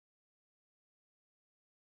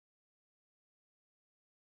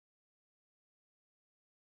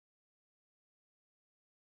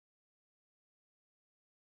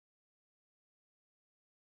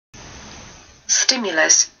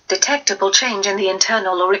Stimulus, detectable change in the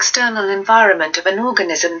internal or external environment of an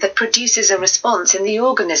organism that produces a response in the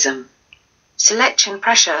organism. Selection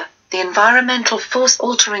pressure, the environmental force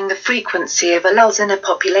altering the frequency of alleles in a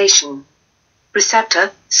population.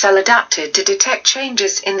 Receptor, cell adapted to detect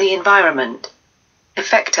changes in the environment.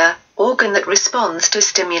 Effector, organ that responds to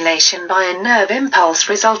stimulation by a nerve impulse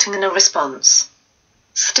resulting in a response.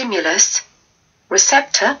 Stimulus,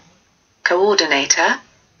 receptor, coordinator,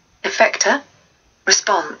 effector,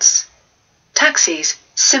 response. Taxis,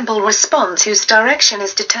 simple response whose direction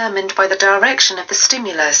is determined by the direction of the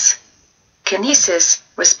stimulus. Kinesis,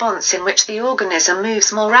 response in which the organism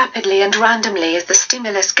moves more rapidly and randomly as the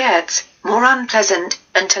stimulus gets more unpleasant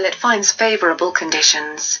until it finds favorable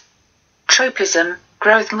conditions. Tropism,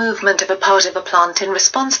 growth movement of a part of a plant in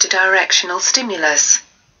response to directional stimulus.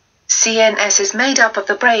 CNS is made up of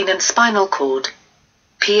the brain and spinal cord.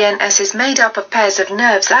 PNS is made up of pairs of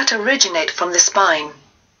nerves that originate from the spine.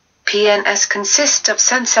 PNS consists of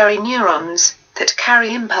sensory neurons that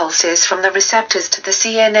carry impulses from the receptors to the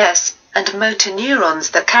CNS, and motor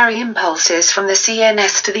neurons that carry impulses from the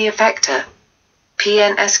CNS to the effector.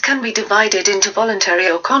 PNS can be divided into voluntary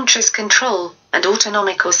or conscious control, and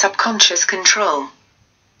autonomic or subconscious control.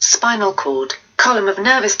 Spinal cord, column of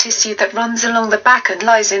nervous tissue that runs along the back and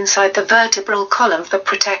lies inside the vertebral column for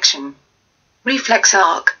protection. Reflex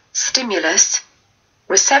arc, stimulus,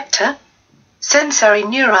 receptor, sensory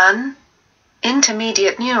neuron,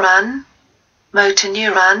 intermediate neuron, motor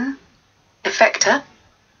neuron, effector,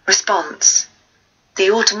 response.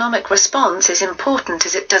 The autonomic response is important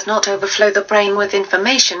as it does not overflow the brain with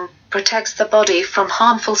information, protects the body from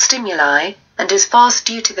harmful stimuli, and is fast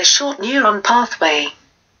due to the short neuron pathway.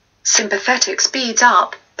 Sympathetic speeds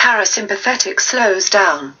up, parasympathetic slows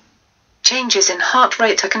down. Changes in heart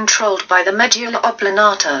rate are controlled by the medulla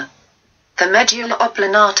oblongata. The medulla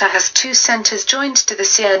oblongata has two centers joined to the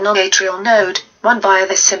sinoatrial node, one via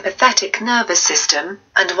the sympathetic nervous system,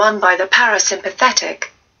 and one by the parasympathetic.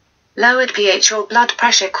 Lowered pH or blood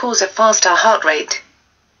pressure cause a faster heart rate.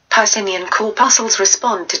 Pacinian corpuscles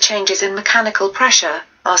respond to changes in mechanical pressure,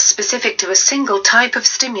 are specific to a single type of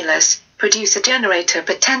stimulus, produce a generator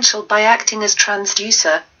potential by acting as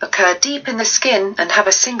transducer, occur deep in the skin and have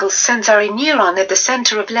a single sensory neuron at the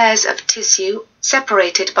center of layers of tissue,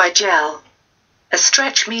 separated by gel. A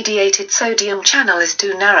stretch-mediated sodium channel is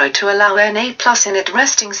too narrow to allow Na+ in a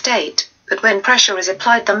resting state, but when pressure is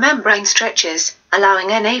applied the membrane stretches, allowing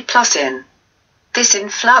Na+ in. This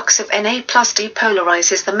influx of Na+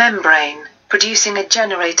 depolarizes the membrane, producing a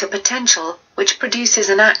generator potential, which produces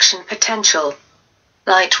an action potential.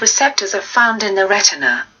 Light receptors are found in the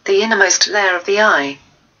retina, the innermost layer of the eye.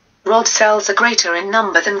 Rod cells are greater in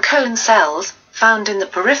number than cone cells, found in the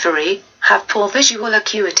periphery, have poor visual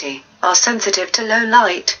acuity, are sensitive to low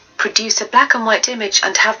light, produce a black and white image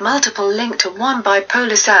and have multiple linked to one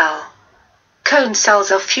bipolar cell. Cone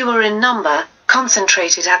cells are fewer in number,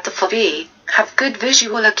 concentrated at the foveae, have good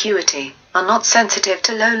visual acuity, are not sensitive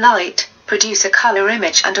to low light, produce a color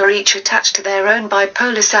image and are each attached to their own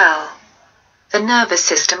bipolar cell. The nervous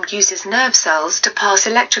system uses nerve cells to pass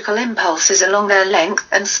electrical impulses along their length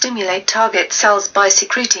and stimulate target cells by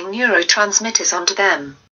secreting neurotransmitters onto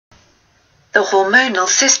them. The hormonal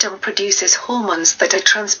system produces hormones that are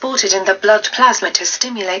transported in the blood plasma to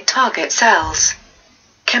stimulate target cells.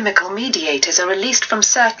 Chemical mediators are released from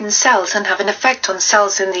certain cells and have an effect on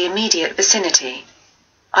cells in the immediate vicinity.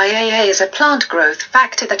 IAA is a plant growth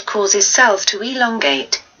factor that causes cells to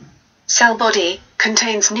elongate. Cell body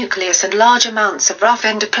contains nucleus and large amounts of rough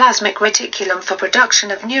endoplasmic reticulum for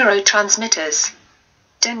production of neurotransmitters.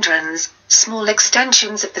 Dendrons, small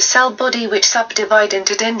extensions of the cell body which subdivide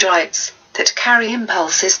into dendrites, that carry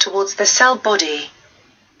impulses towards the cell body.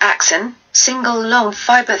 Axon, single long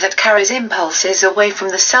fiber that carries impulses away from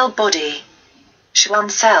the cell body. Schwann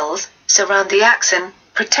cells surround the axon,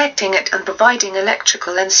 protecting it and providing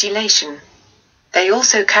electrical insulation. They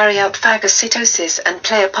also carry out phagocytosis and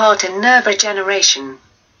play a part in nerve regeneration.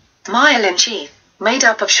 Myelin sheath, made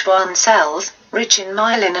up of Schwann cells, rich in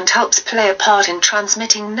myelin and helps play a part in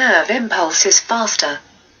transmitting nerve impulses faster.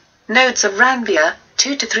 Nodes of Ranvier,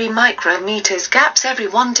 2 to 3 micrometers gaps every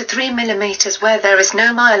 1 to 3 millimeters where there is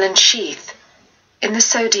no myelin sheath. In the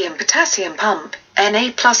sodium-potassium pump,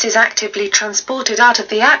 Na+ is actively transported out of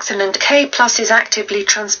the axon and K+ is actively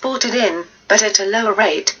transported in, but at a lower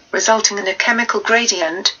rate, resulting in a chemical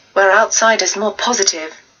gradient, where outside is more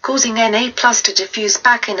positive, causing Na+ to diffuse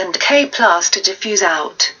back in and K+ to diffuse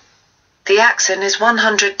out. The axon is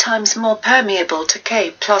 100 times more permeable to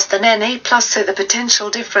K+ than Na+, so the potential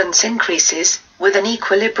difference increases, with an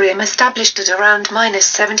equilibrium established at around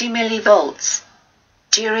 -70 mV.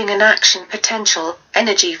 During an action potential,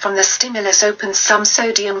 energy from the stimulus opens some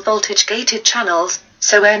sodium voltage-gated channels,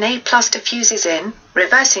 so Na+ diffuses in,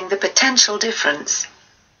 reversing the potential difference.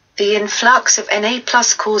 The influx of Na+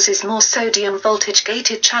 causes more sodium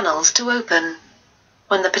voltage-gated channels to open.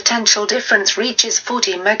 When the potential difference reaches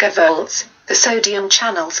 40 megavolts, the sodium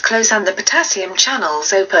channels close and the potassium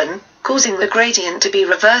channels open, causing the gradient to be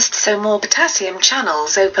reversed so more potassium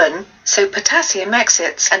channels open, so potassium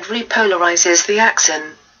exits and repolarizes the axon.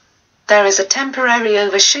 There is a temporary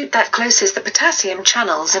overshoot that closes the potassium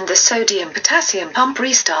channels and the sodium-potassium pump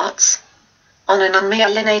restarts. On an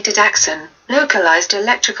unmyelinated axon, localized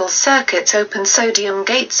electrical circuits open sodium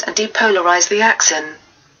gates and depolarize the axon.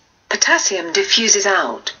 Potassium diffuses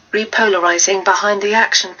out, repolarizing behind the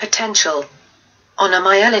action potential. On a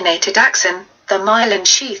myelinated axon, the myelin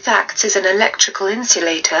sheath acts as an electrical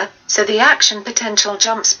insulator, so the action potential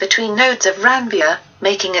jumps between nodes of Ranvier,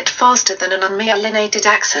 making it faster than an unmyelinated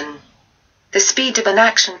axon. The speed of an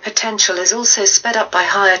action potential is also sped up by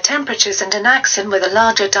higher temperatures and an axon with a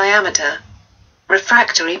larger diameter.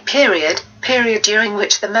 Refractory period during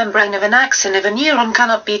which the membrane of an axon of a neuron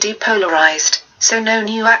cannot be depolarized, so no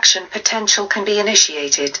new action potential can be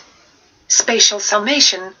initiated. Spatial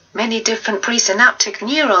summation, many different presynaptic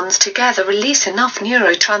neurons together release enough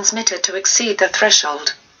neurotransmitter to exceed the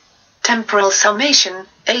threshold. Temporal summation,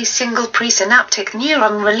 a single presynaptic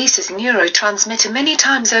neuron releases neurotransmitter many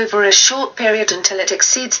times over a short period until it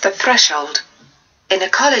exceeds the threshold. In a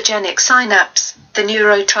collagenic synapse, the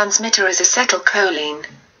neurotransmitter is acetylcholine.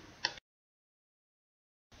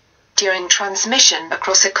 During transmission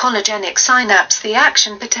across a collagenic synapse, the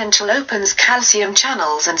action potential opens calcium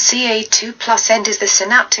channels and Ca2+ enters the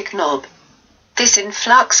synaptic knob. This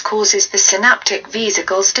influx causes the synaptic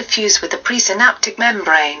vesicles to fuse with the presynaptic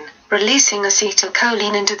membrane, releasing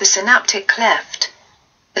acetylcholine into the synaptic cleft.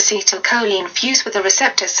 Acetylcholine fuse with the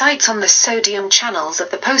receptor sites on the sodium channels of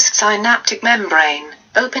the postsynaptic membrane,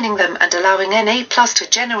 opening them and allowing Na+ to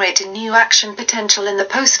generate a new action potential in the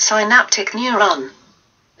postsynaptic neuron.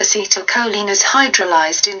 Acetylcholine is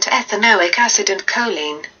hydrolyzed into ethanoic acid and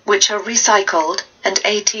choline, which are recycled, and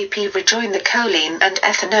ATP rejoin the choline and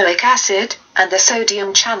ethanoic acid, and the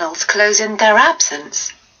sodium channels close in their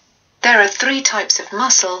absence. There are 3 types of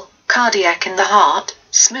muscle: cardiac in the heart,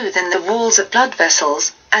 smooth in the walls of blood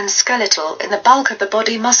vessels, and skeletal in the bulk of the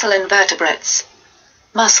body muscle invertebrates.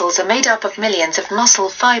 Muscles are made up of millions of muscle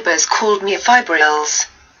fibers called myofibrils.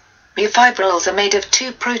 Myofibrils are made of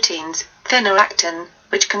 2 proteins, thinner actin,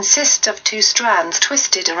 which consists of 2 strands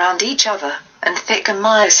twisted around each other, and thicker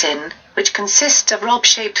myosin, which consists of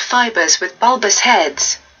rod-shaped fibers with bulbous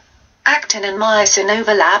heads. Actin and myosin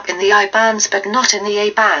overlap in the I bands but not in the A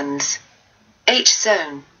bands.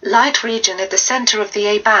 H-zone, light region at the center of the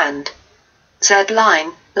A band.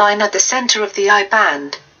 Z-line, line at the center of the I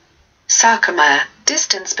band. Sarcomere,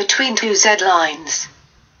 distance between 2 Z lines.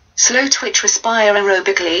 Slow twitch respire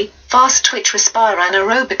aerobically, fast twitch respire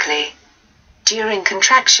anaerobically. During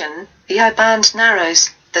contraction, the I band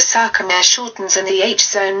narrows, the sarcomere shortens and the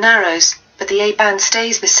H-zone narrows, but the A band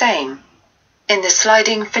stays the same. In the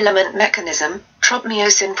sliding filament mechanism,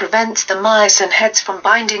 tropomyosin prevents the myosin heads from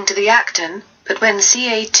binding to the actin, but when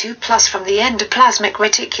Ca2+ from the endoplasmic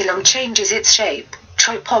reticulum changes its shape,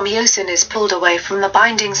 tropomyosin is pulled away from the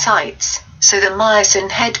binding sites, so the myosin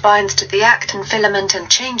head binds to the actin filament and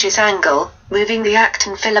changes angle, moving the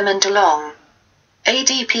actin filament along.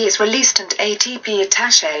 ADP is released and ATP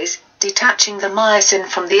attaches, detaching the myosin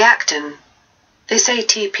from the actin. This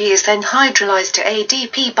ATP is then hydrolyzed to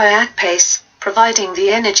ADP by ATPase, providing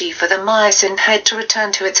the energy for the myosin head to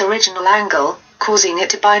return to its original angle, causing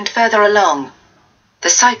it to bind further along.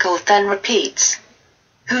 The cycle then repeats.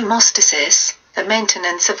 Homeostasis, the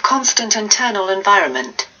maintenance of constant internal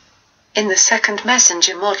environment. In the second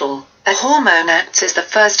messenger model, a hormone acts as the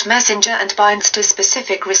first messenger and binds to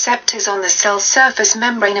specific receptors on the cell surface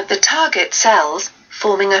membrane of the target cells,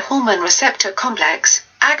 forming a hormone receptor complex,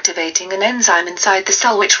 activating an enzyme inside the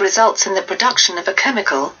cell which results in the production of a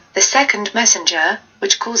chemical, the second messenger,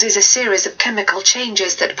 which causes a series of chemical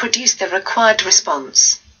changes that produce the required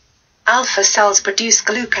response. Alpha cells produce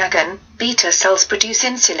glucagon, beta cells produce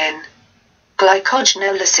insulin.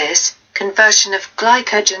 Glycogenolysis, conversion of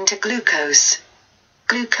glycogen to glucose.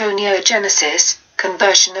 Gluconeogenesis,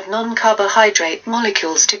 conversion of non-carbohydrate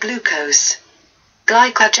molecules to glucose.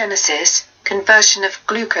 Glycogenesis, conversion of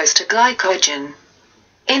glucose to glycogen.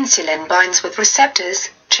 Insulin binds with receptors,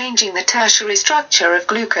 changing the tertiary structure of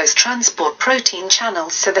glucose transport protein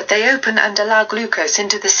channels so that they open and allow glucose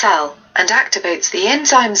into the cell, and activates the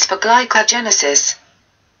enzymes for glycogenesis.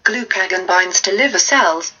 Glucagon binds to liver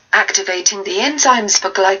cells, activating the enzymes for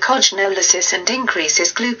glycogenolysis and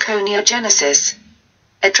increases gluconeogenesis.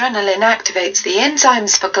 Adrenaline activates the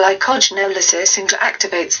enzymes for glycogenolysis and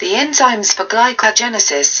activates the enzymes for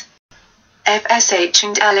glycogenesis. FSH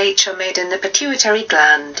and LH are made in the pituitary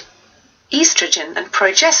gland. Estrogen and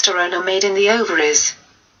progesterone are made in the ovaries.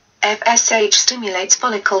 FSH stimulates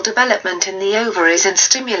follicle development in the ovaries and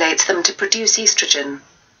stimulates them to produce estrogen.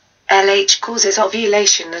 LH causes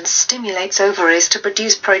ovulation and stimulates ovaries to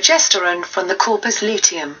produce progesterone from the corpus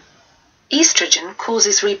luteum. Estrogen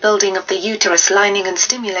causes rebuilding of the uterus lining and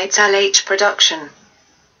stimulates LH production.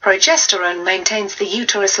 Progesterone maintains the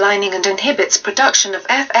uterus lining and inhibits production of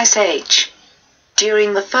FSH.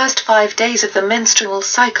 During the first 5 days of the menstrual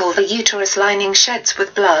cycle, the uterus lining sheds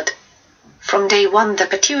with blood. From day 1, the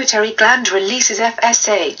pituitary gland releases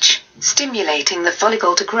FSH, stimulating the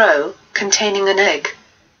follicle to grow, containing an egg.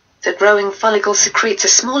 The growing follicle secretes a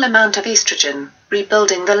small amount of estrogen,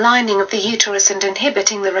 rebuilding the lining of the uterus and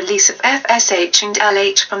inhibiting the release of FSH and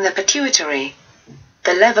LH from the pituitary.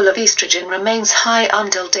 The level of estrogen remains high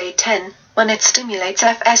until day 10, when it stimulates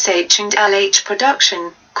FSH and LH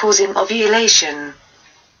production, causing ovulation.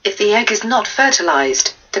 If the egg is not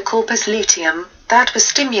fertilized, the corpus luteum, that was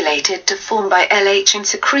stimulated to form by LH and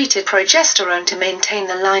secreted progesterone to maintain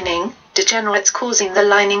the lining, degenerates, causing the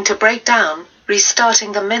lining to break down,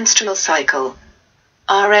 restarting the menstrual cycle.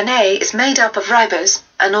 RNA is made up of ribose,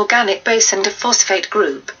 an organic base, and a phosphate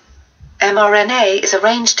group. mRNA is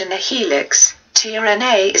arranged in a helix.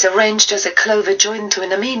 tRNA is arranged as a clover joined to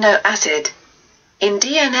an amino acid. In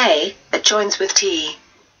DNA, it joins with T.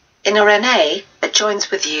 In RNA, it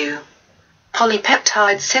joins with U.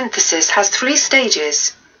 Polypeptide synthesis has 3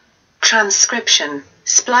 stages: transcription,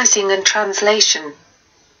 splicing, and translation.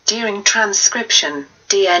 During transcription,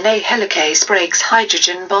 DNA helicase breaks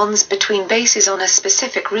hydrogen bonds between bases on a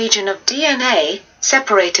specific region of DNA,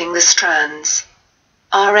 separating the strands.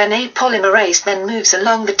 RNA polymerase then moves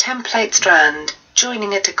along the template strand,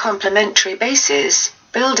 joining it to complementary bases,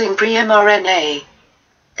 building pre-mRNA.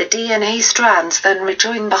 The DNA strands then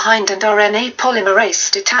rejoin behind and RNA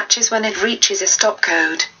polymerase detaches when it reaches a stop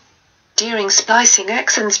code. During splicing,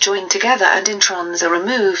 exons join together and introns are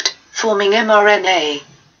removed, forming mRNA.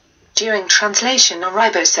 During translation, a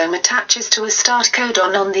ribosome attaches to a start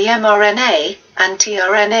codon on the mRNA, and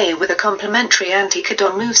tRNA with a complementary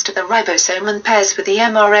anticodon moves to the ribosome and pairs with the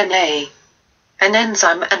mRNA. An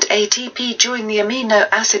enzyme and ATP join the amino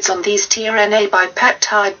acids on these tRNA by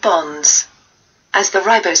peptide bonds. As the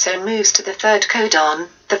ribosome moves to the third codon,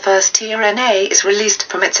 the first tRNA is released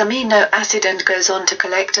from its amino acid and goes on to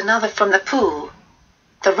collect another from the pool.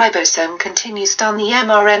 The ribosome continues down the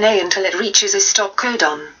mRNA until it reaches a stop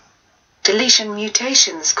codon. Deletion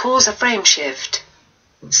mutations cause a frame shift.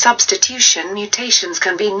 Substitution mutations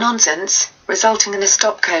can be nonsense, resulting in a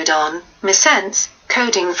stop codon, missense,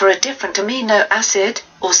 coding for a different amino acid,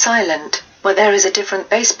 or silent, where there is a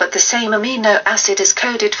different base but the same amino acid is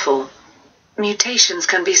coded for. Mutations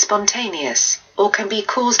can be spontaneous, or can be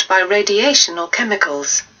caused by radiation or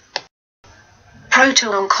chemicals.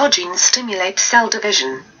 Proto-oncogenes stimulate cell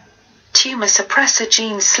division. Tumor suppressor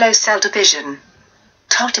genes slow cell division.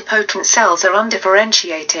 Totipotent cells are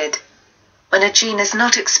undifferentiated. When a gene is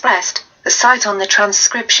not expressed, the site on the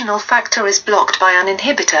transcriptional factor is blocked by an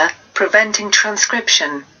inhibitor, preventing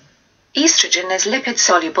transcription. Estrogen is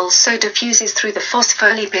lipid-soluble, so diffuses through the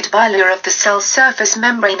phospholipid bilayer of the cell's surface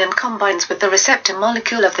membrane and combines with the receptor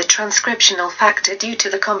molecule of the transcriptional factor due to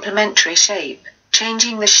the complementary shape,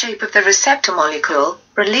 changing the shape of the receptor molecule,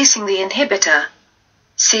 releasing the inhibitor.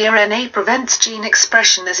 cRNA prevents gene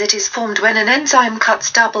expression as it is formed when an enzyme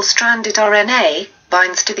cuts double-stranded RNA,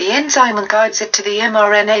 binds to the enzyme and guides it to the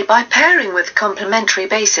mRNA by pairing with complementary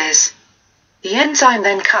bases. The enzyme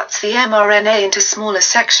then cuts the mRNA into smaller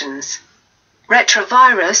sections.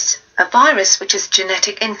 Retrovirus, a virus which has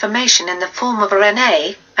genetic information in the form of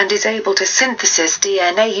RNA, and is able to synthesize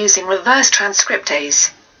DNA using reverse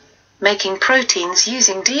transcriptase. Making proteins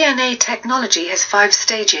using DNA technology has 5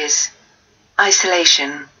 stages: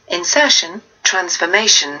 isolation, insertion,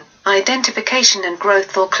 transformation, identification, and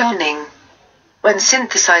growth or cloning. When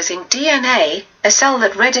synthesizing DNA, a cell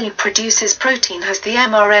that readily produces protein has the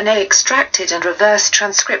mRNA extracted and reverse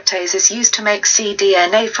transcriptase is used to make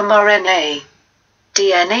cDNA from RNA.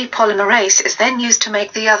 DNA polymerase is then used to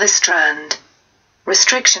make the other strand.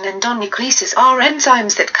 Restriction endonucleases are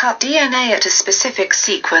enzymes that cut DNA at a specific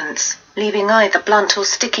sequence, leaving either blunt or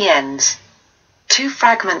sticky ends. 2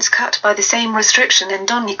 fragments cut by the same restriction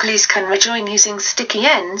endonuclease can rejoin using sticky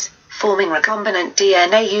ends, forming recombinant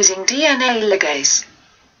DNA using DNA ligase.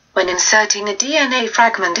 When inserting a DNA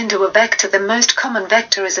fragment into a vector, the most common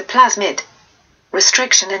vector is a plasmid.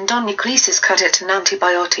 Restriction endonucleases cut at an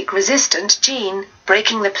antibiotic-resistant gene,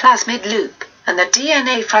 breaking the plasmid loop, and the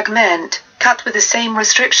DNA fragment, cut with the same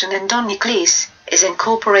restriction endonuclease, is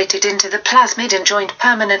incorporated into the plasmid and joined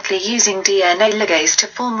permanently using DNA ligase to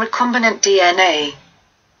form recombinant DNA.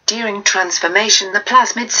 During transformation, the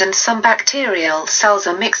plasmids and some bacterial cells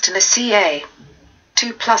are mixed in a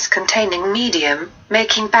Ca2+ containing medium,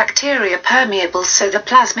 making bacteria permeable so the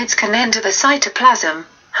plasmids can enter the cytoplasm.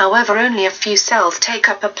 However, only a few cells take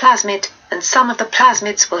up a plasmid, and some of the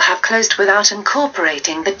plasmids will have closed without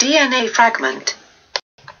incorporating the DNA fragment.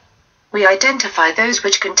 We identify those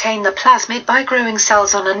which contain the plasmid by growing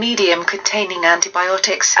cells on a medium containing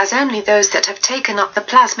antibiotics, as only those that have taken up the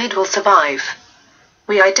plasmid will survive.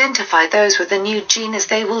 We identify those with the new gene as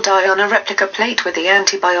they will die on a replica plate with the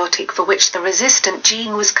antibiotic for which the resistant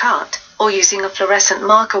gene was cut, or using a fluorescent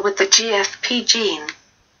marker with the GFP gene.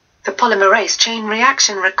 The polymerase chain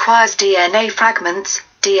reaction requires DNA fragments,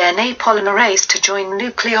 DNA polymerase to join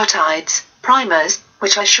nucleotides, primers,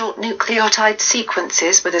 which are short nucleotide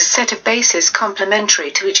sequences with a set of bases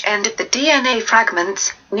complementary to each end of the DNA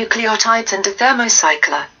fragments, nucleotides and a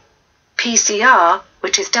thermocycler. PCR,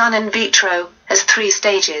 which is done in vitro, has 3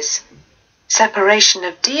 stages. Separation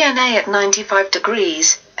of DNA at 95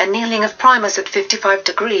 degrees, annealing of primers at 55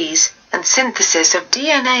 degrees, and synthesis of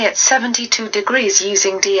DNA at 72 degrees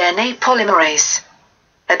using DNA polymerase.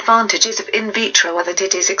 Advantages of in vitro are that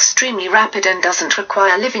it is extremely rapid and doesn't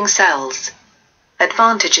require living cells.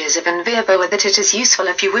 Advantages of in vivo are that it is useful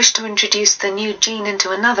if you wish to introduce the new gene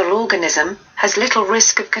into another organism, has little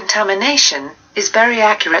risk of contamination, is very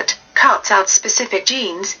accurate, cuts out specific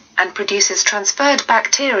genes, and produces transferred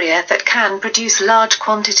bacteria that can produce large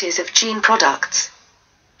quantities of gene products.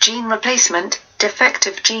 Gene replacement.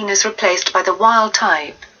 Defective gene is replaced by the wild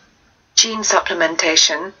type. Gene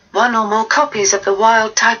supplementation. 1 or more copies of the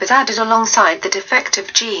wild type is added alongside the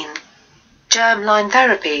defective gene. Germline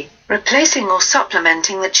therapy. Replacing or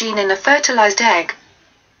supplementing the gene in a fertilized egg.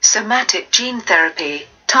 Somatic gene therapy.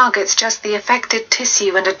 Targets just the affected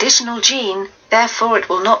tissue and additional gene, therefore it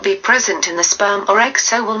will not be present in the sperm or egg,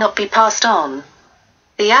 so will not be passed on.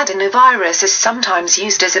 The adenovirus is sometimes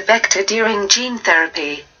used as a vector during gene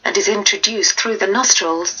therapy, and is introduced through the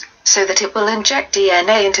nostrils, so that it will inject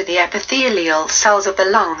DNA into the epithelial cells of the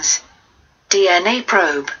lungs. DNA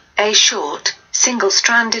probe. A short,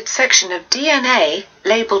 single-stranded section of DNA,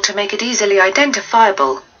 labeled to make it easily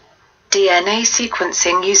identifiable. DNA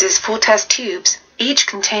sequencing uses 4 test tubes, each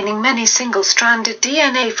containing many single-stranded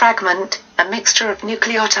DNA fragment, a mixture of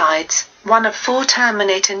nucleotides, 1 of 4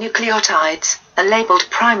 terminator nucleotides, a labeled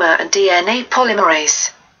primer and DNA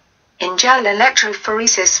polymerase. In gel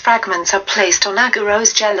electrophoresis, fragments are placed on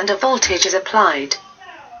agarose gel and a voltage is applied.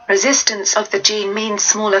 Resistance of the gene means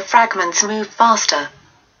smaller fragments move faster.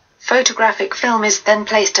 Photographic film is then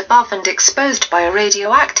placed above and exposed by a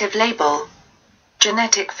radioactive label.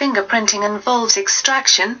 Genetic fingerprinting involves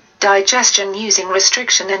extraction, digestion using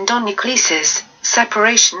restriction endonucleases,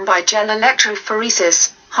 separation by gel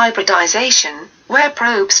electrophoresis, hybridization, where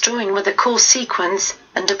probes join with a core sequence,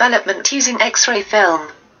 and development using X-ray film.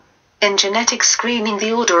 In genetic screening,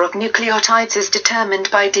 the order of nucleotides is determined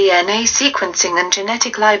by DNA sequencing, and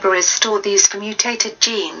genetic libraries store these for mutated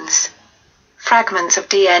genes. Fragments of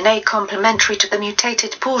DNA complementary to the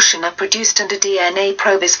mutated portion are produced, and a DNA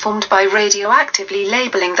probe is formed by radioactively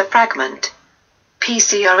labeling the fragment.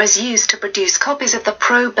 PCR is used to produce copies of the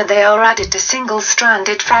probe, and they are added to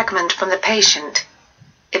single-stranded fragment from the patient.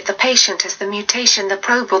 If the patient has the mutation, the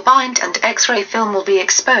probe will bind and X-ray film will be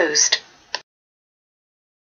exposed.